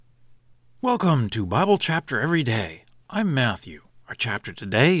Welcome to Bible Chapter Every Day. I'm Matthew. Our chapter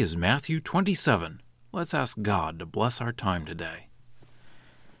today is Matthew 27. Let's ask God to bless our time today.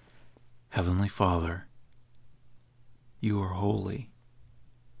 Heavenly Father, you are holy,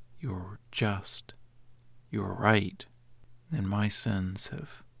 you are just, you are right, and my sins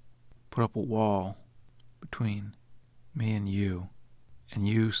have put up a wall between me and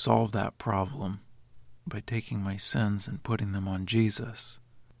you solved that problem by taking my sins and putting them on Jesus.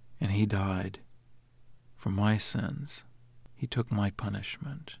 And he died for my sins. He took my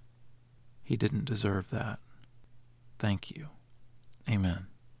punishment. He didn't deserve that. Thank you. Amen.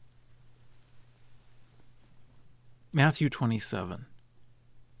 Matthew 27.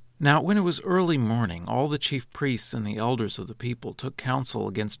 Now when it was early morning, all the chief priests and the elders of the people took counsel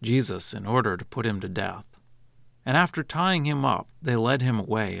against Jesus in order to put him to death. And after tying him up, they led him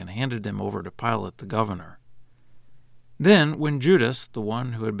away and handed him over to Pilate the governor. Then, when Judas, the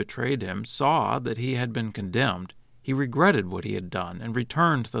one who had betrayed him, saw that he had been condemned, he regretted what he had done and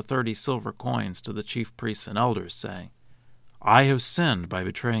returned the 30 silver coins to the chief priests and elders, saying, I have sinned by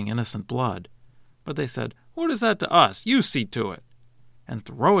betraying innocent blood. But they said, What is that to us? You see to it. And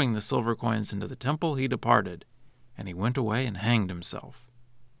throwing the silver coins into the temple, he departed, and he went away and hanged himself.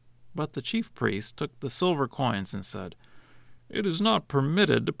 But the chief priests took the silver coins and said, It is not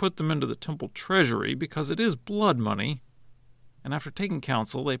permitted to put them into the temple treasury, because it is blood money. And after taking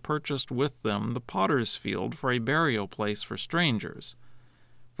counsel, they purchased with them the potter's field for a burial place for strangers.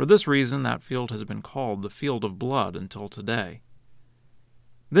 For this reason, that field has been called the field of blood until today.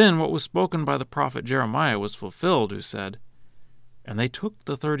 Then what was spoken by the prophet Jeremiah was fulfilled, who said, And they took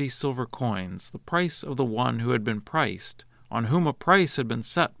the 30 silver coins, the price of the one who had been priced, on whom a price had been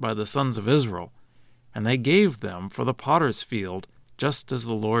set by the sons of Israel, and they gave them for the potter's field, just as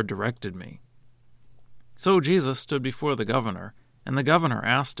the Lord directed me. So Jesus stood before the governor, and the governor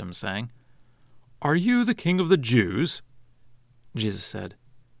asked him, saying, Are you the king of the Jews? Jesus said,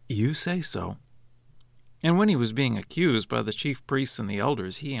 You say so. And when he was being accused by the chief priests and the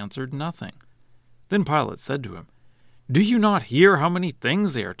elders, he answered nothing. Then Pilate said to him, Do you not hear how many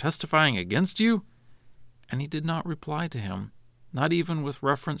things they are testifying against you? And he did not reply to him, not even with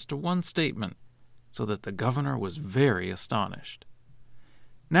reference to one statement, so that the governor was very astonished.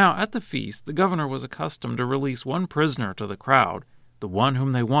 Now at the feast the governor was accustomed to release one prisoner to the crowd, the one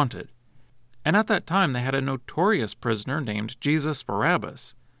whom they wanted. And at that time they had a notorious prisoner named Jesus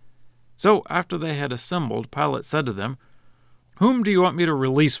Barabbas. So after they had assembled, Pilate said to them, Whom do you want me to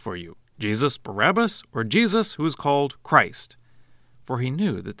release for you, Jesus Barabbas, or Jesus who is called Christ? For he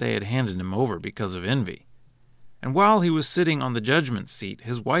knew that they had handed him over because of envy. And while he was sitting on the judgment seat,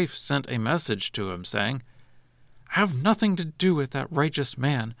 his wife sent a message to him, saying, Have nothing to do with that righteous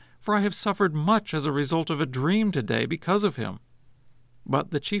man, for I have suffered much as a result of a dream today because of him.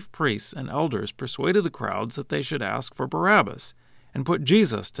 But the chief priests and elders persuaded the crowds that they should ask for Barabbas, and put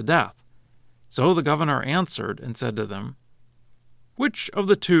Jesus to death. So the governor answered and said to them, Which of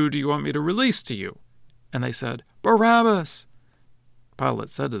the two do you want me to release to you? And they said, Barabbas. Pilate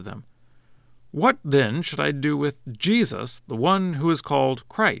said to them, What then should I do with Jesus, the one who is called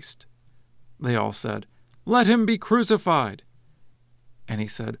Christ? They all said, Let him be crucified. And he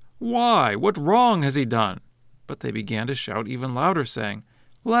said, Why? What wrong has he done? But they began to shout even louder, saying,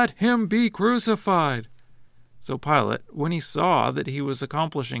 Let him be crucified. So Pilate, when he saw that he was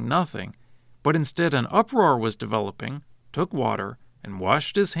accomplishing nothing, but instead an uproar was developing, took water and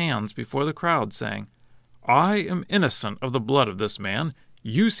washed his hands before the crowd, saying, I am innocent of the blood of this man.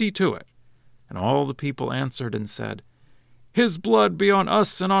 You see to it. And all the people answered and said, His blood be on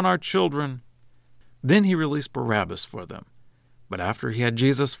us and on our children. Then he released Barabbas for them. But after he had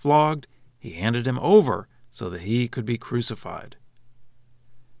Jesus flogged, he handed him over so that he could be crucified.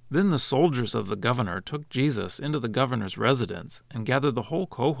 Then the soldiers of the governor took Jesus into the governor's residence and gathered the whole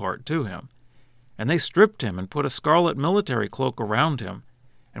cohort to him. And they stripped him and put a scarlet military cloak around him,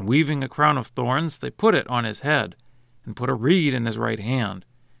 and weaving a crown of thorns, they put it on his head, and put a reed in his right hand.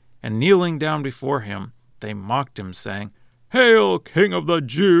 And kneeling down before him, they mocked him, saying, Hail, King of the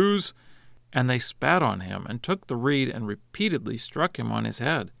Jews! And they spat on him, and took the reed and repeatedly struck him on his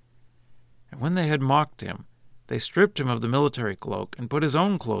head. And when they had mocked him, they stripped him of the military cloak, and put his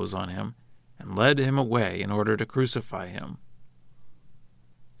own clothes on him, and led him away in order to crucify him.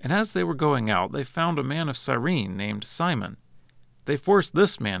 And as they were going out, they found a man of Cyrene named Simon. They forced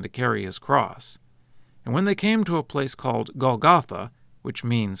this man to carry his cross. And when they came to a place called Golgotha, which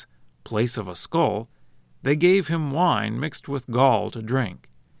means place of a skull, they gave him wine mixed with gall to drink.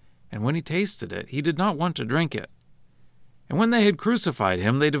 And when he tasted it, he did not want to drink it. And when they had crucified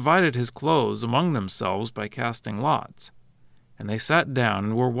him, they divided his clothes among themselves by casting lots. and they sat down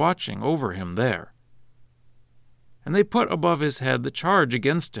and were watching over him there. And they put above his head the charge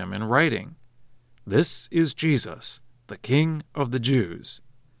against him in writing, "This is Jesus, the King of the Jews."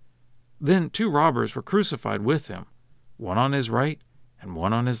 Then 2 robbers were crucified with him, one on his right and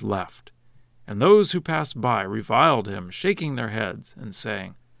one on his left. And those who passed by reviled him, shaking their heads and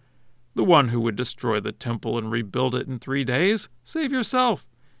saying, "The one who would destroy the temple and rebuild it in 3 days, save yourself.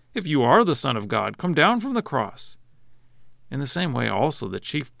 If you are the Son of God, come down from the cross." In the same way also the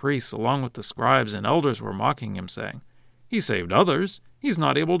chief priests along with the scribes and elders were mocking him, saying, "He saved others. He's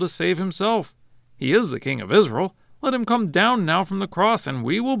not able to save himself. He is the King of Israel. Let him come down now from the cross, and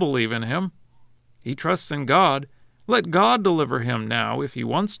we will believe in him. He trusts in God. Let God deliver him now if he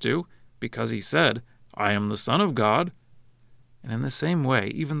wants to, because he said, 'I am the Son of God.'" And in the same way,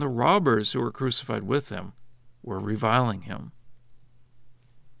 even the robbers who were crucified with him were reviling him.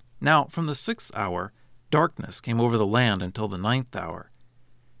 Now, from the 6th hour, darkness came over the land until the 9th hour.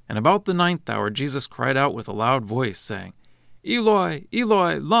 And about the 9th hour, Jesus cried out with a loud voice, saying, "Eloi,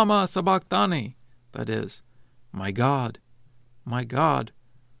 Eloi, lama sabachthani?" That is, my God,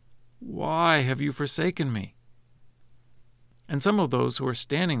 why have you forsaken me?" And some of those who were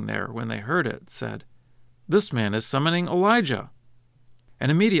standing there when they heard it said, "This man is summoning Elijah."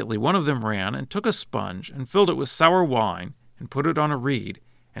 And immediately one of them ran and took a sponge and filled it with sour wine and put it on a reed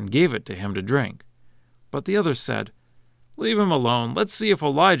and gave it to him to drink. But the others said, "Leave him alone. Let's see if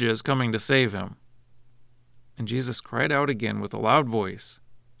Elijah is coming to save him." And Jesus cried out again with a loud voice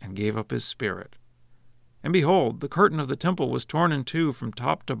and gave up his spirit. And behold, the curtain of the temple was torn in two from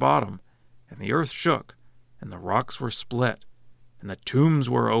top to bottom, and the earth shook, and the rocks were split, and the tombs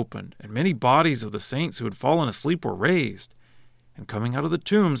were opened, and many bodies of the saints who had fallen asleep were raised. And coming out of the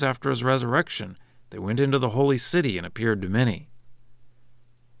tombs after his resurrection, they went into the holy city and appeared to many.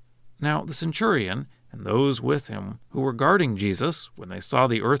 Now the centurion and those with him who were guarding Jesus, when they saw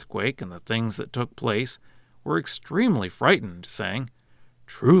the earthquake and the things that took place, were extremely frightened, saying,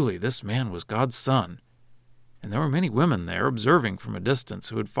 "Truly this man was God's Son." And there were many women there observing from a distance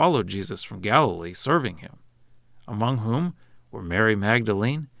who had followed Jesus from Galilee, serving him, among whom were Mary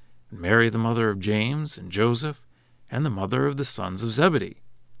Magdalene, and Mary the mother of James and Joseph, and the mother of the sons of Zebedee.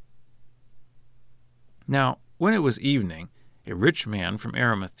 Now, when it was evening, a rich man from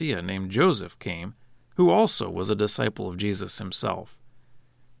Arimathea named Joseph came, who also was a disciple of Jesus himself.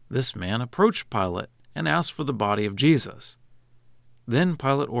 This man approached Pilate and asked for the body of Jesus. Then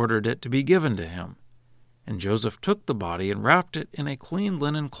Pilate ordered it to be given to him. And Joseph took the body and wrapped it in a clean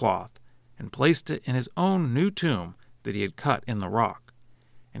linen cloth and placed it in his own new tomb that he had cut in the rock.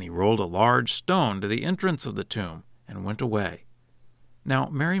 And he rolled a large stone to the entrance of the tomb and went away. Now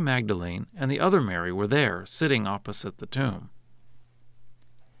Mary Magdalene and the other Mary were there, sitting opposite the tomb.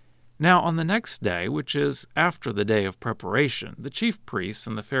 Now on the next day, which is after the day of preparation, the chief priests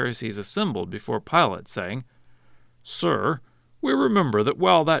and the Pharisees assembled before Pilate, saying, "Sir, we remember that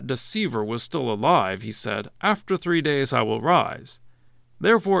while that deceiver was still alive, he said, 'After 3 days I will rise.'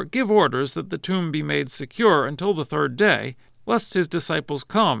 Therefore give orders that the tomb be made secure until the 3rd day, lest his disciples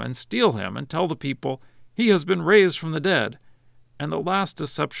come and steal him and tell the people, 'He has been raised from the dead,' and the last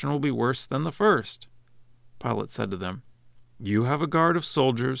deception will be worse than the first." Pilate said to them, "You have a guard of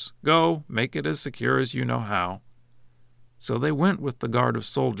soldiers. Go, make it as secure as you know how." So they went with the guard of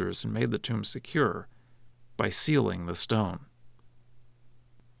soldiers and made the tomb secure by sealing the stone.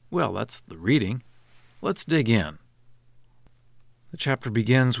 Well, that's the reading. Let's dig in. The chapter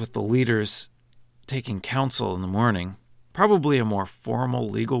begins with the leaders taking counsel in the morning, probably a more formal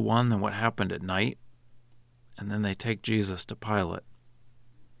legal one than what happened at night, and then they take Jesus to Pilate.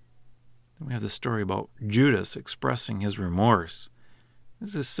 Then we have the story about Judas expressing his remorse.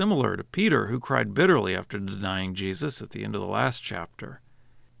 This is similar to Peter, who cried bitterly after denying Jesus at the end of the last chapter.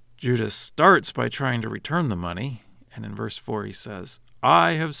 Judas starts by trying to return the money, and in verse 4 he says,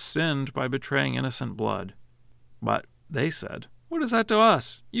 "I have sinned by betraying innocent blood." But they said, "What is that to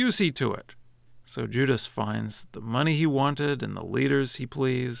us? You see to it." So Judas finds that the money he wanted and the leaders he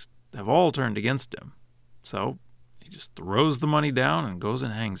pleased have all turned against him. So he just throws the money down and goes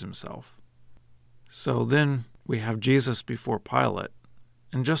and hangs himself. So then we have Jesus before Pilate,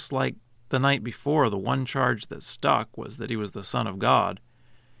 and just like the night before, the one charge that stuck was that he was the Son of God.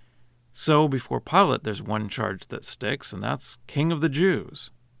 So before Pilate, there's one charge that sticks, and that's King of the Jews.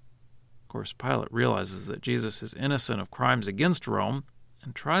 Of course, Pilate realizes that Jesus is innocent of crimes against Rome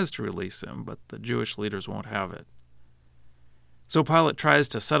and tries to release him, but the Jewish leaders won't have it. So Pilate tries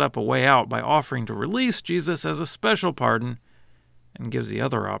to set up a way out by offering to release Jesus as a special pardon, and gives the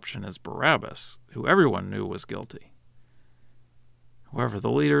other option as Barabbas, who everyone knew was guilty. However,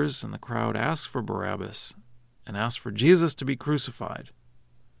 the leaders and the crowd ask for Barabbas, and ask for Jesus to be crucified.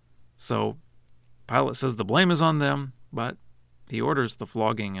 So Pilate says the blame is on them, but he orders the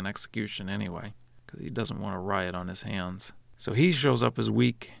flogging and execution anyway, because he doesn't want a riot on his hands. So he shows up as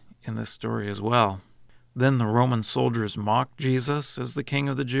weak in this story as well. Then the Roman soldiers mock Jesus as the king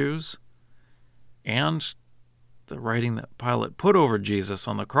of the Jews, and the writing that Pilate put over Jesus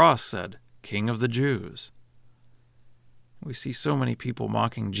on the cross said, King of the Jews. We see so many people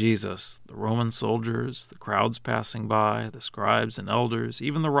mocking Jesus, the Roman soldiers, the crowds passing by, the scribes and elders,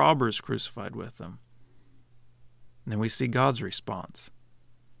 even the robbers crucified with him. And then we see God's response,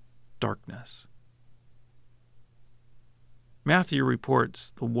 darkness. Matthew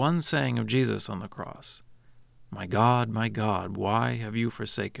reports the one saying of Jesus on the cross, my God, why have you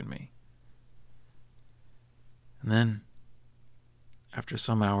forsaken me? And then, after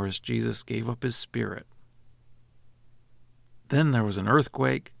some hours, Jesus gave up his spirit. Then there was an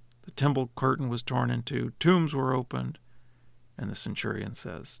earthquake, the temple curtain was torn in two, tombs were opened, and the centurion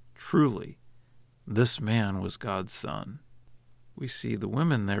says, truly, this man was God's son. We see the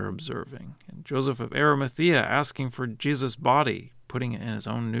women there observing, and Joseph of Arimathea asking for Jesus' body, putting it in his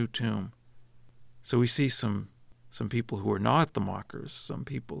own new tomb. So we see some people who are not the mockers, some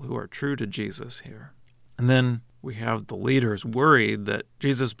people who are true to Jesus here. And then we have the leaders worried that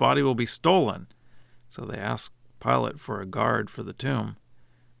Jesus' body will be stolen. So they ask Pilate for a guard for the tomb.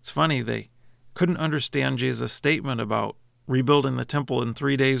 It's funny, they couldn't understand Jesus' statement about rebuilding the temple in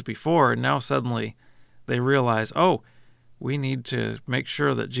 3 days before, and now suddenly they realize, we need to make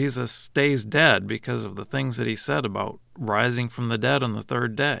sure that Jesus stays dead because of the things that he said about rising from the dead on the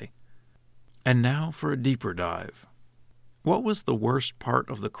third day. And now for a deeper dive. What was the worst part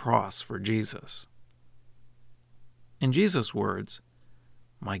of the cross for Jesus? In Jesus' words,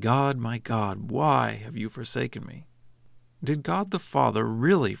 my God, why have you forsaken me? Did God the Father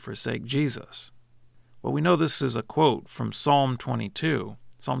really forsake Jesus? Well, we know this is a quote from Psalm 22.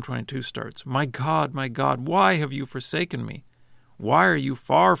 Psalm 22 starts, my God, why have you forsaken me? Why are you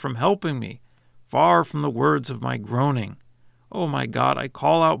far from helping me, far from the words of my groaning? Oh, my God, I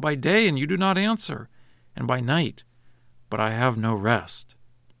call out by day and you do not answer, and by night, but I have no rest.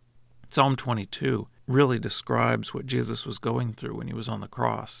 Psalm 22 really describes what Jesus was going through when he was on the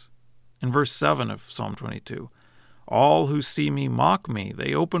cross. In verse 7 of Psalm 22, all who see me mock me.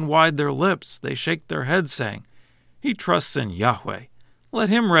 They open wide their lips. They shake their heads, saying, he trusts in Yahweh. Let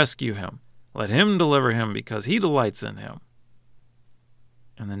him rescue him. Let him deliver him, because he delights in him.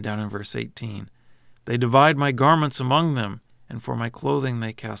 And then down in verse 18, they divide my garments among them, and for my clothing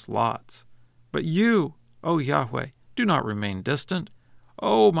they cast lots. But you, O Yahweh, do not remain distant.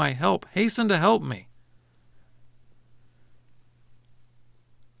 O my help, hasten to help me.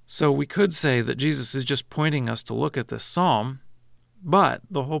 So we could say that Jesus is just pointing us to look at this psalm, but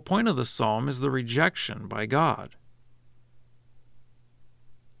the whole point of the psalm is the rejection by God.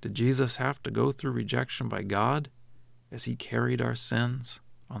 Did Jesus have to go through rejection by God as he carried our sins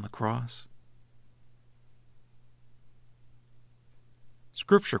on the cross?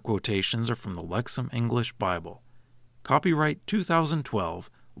 Scripture quotations are from the Lexham English Bible. Copyright 2012,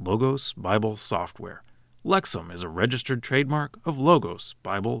 Logos Bible Software. Lexham is a registered trademark of Logos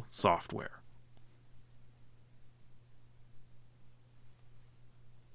Bible Software.